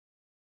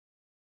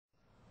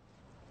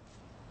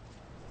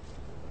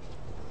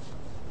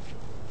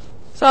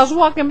So I was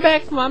walking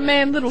back from my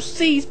man Little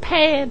C's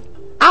pad.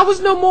 I was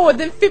no more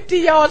than 50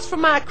 yards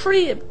from my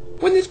crib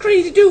when this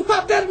crazy dude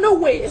popped out of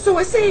nowhere. So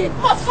I said,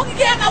 "Motherfucker,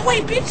 get out of my way,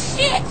 bitch!"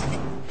 Shit!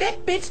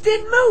 That bitch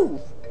didn't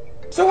move.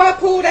 So I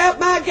pulled out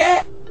my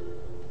gat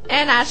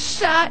and I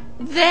shot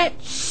that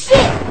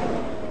shit.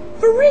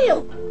 For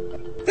real.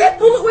 That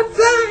bullet went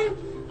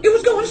flying. It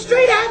was going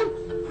straight at him.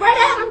 Right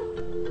at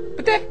him.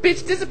 But that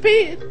bitch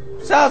disappeared.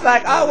 So I was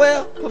like, oh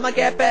well, put my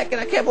gat back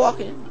and I kept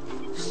walking.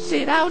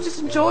 Shit, I was just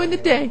enjoying the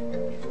day.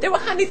 There were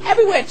honeys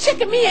everywhere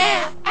checking me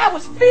out. I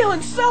was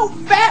feeling so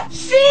fat.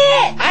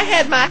 Shit! I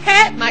had my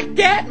hat, my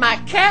gat, my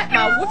cat,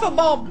 my wiffle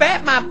ball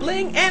bat, my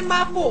bling, and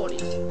my 40.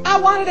 I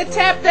wanted to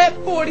tap that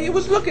 40. It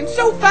was looking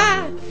so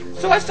fine.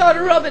 So I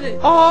started rubbing it.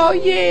 Oh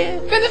yeah.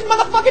 Then this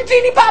motherfucking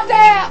genie popped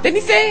out. Then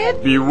he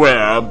said, "Beware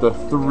of the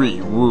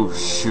 3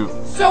 whoosh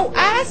shoots." So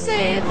I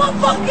said,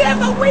 "Motherfucker, get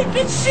out of my way,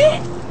 bitch!"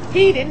 Shit!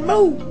 He didn't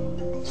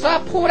move. So I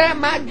pulled out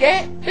my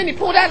gat. Then he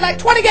pulled out like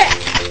 20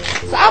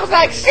 gats. So I was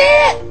like,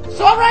 shit!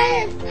 So I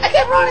ran. I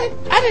kept running.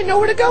 I didn't know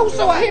where to go,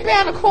 so I hid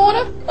behind a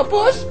corner, a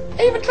bush,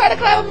 I even tried to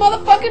climb a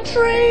motherfucking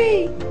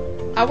tree.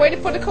 I waited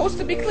for the coast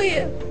to be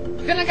clear.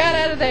 Then I got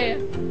out of there.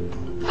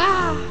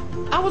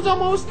 I was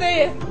almost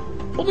there.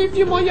 Only a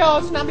few more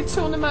yards and I'll be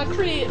chilling in my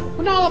crib.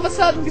 When all of a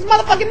sudden, these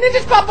motherfucking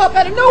ninjas pop up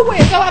out of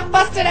nowhere, so I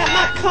busted out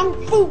my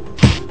kung fu.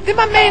 Then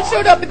my man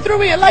showed up and threw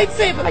me a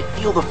lightsaber. I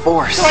feel the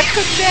force. So I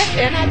took that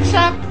and I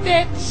chopped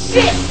that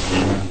shit.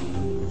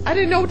 I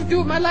didn't know what to do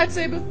with my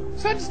lightsaber,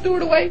 so I just threw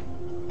it away.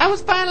 I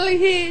was finally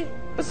here,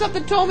 but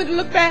something told me to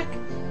look back.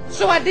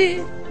 So I did.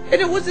 And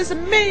it was this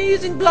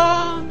amazing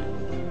blonde.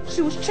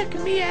 She was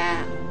checking me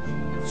out.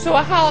 So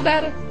I hollered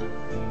at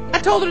her. I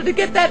told her to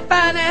get that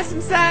fine ass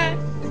inside.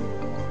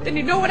 Then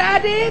you know what I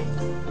did?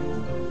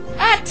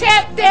 I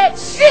tapped that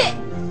shit.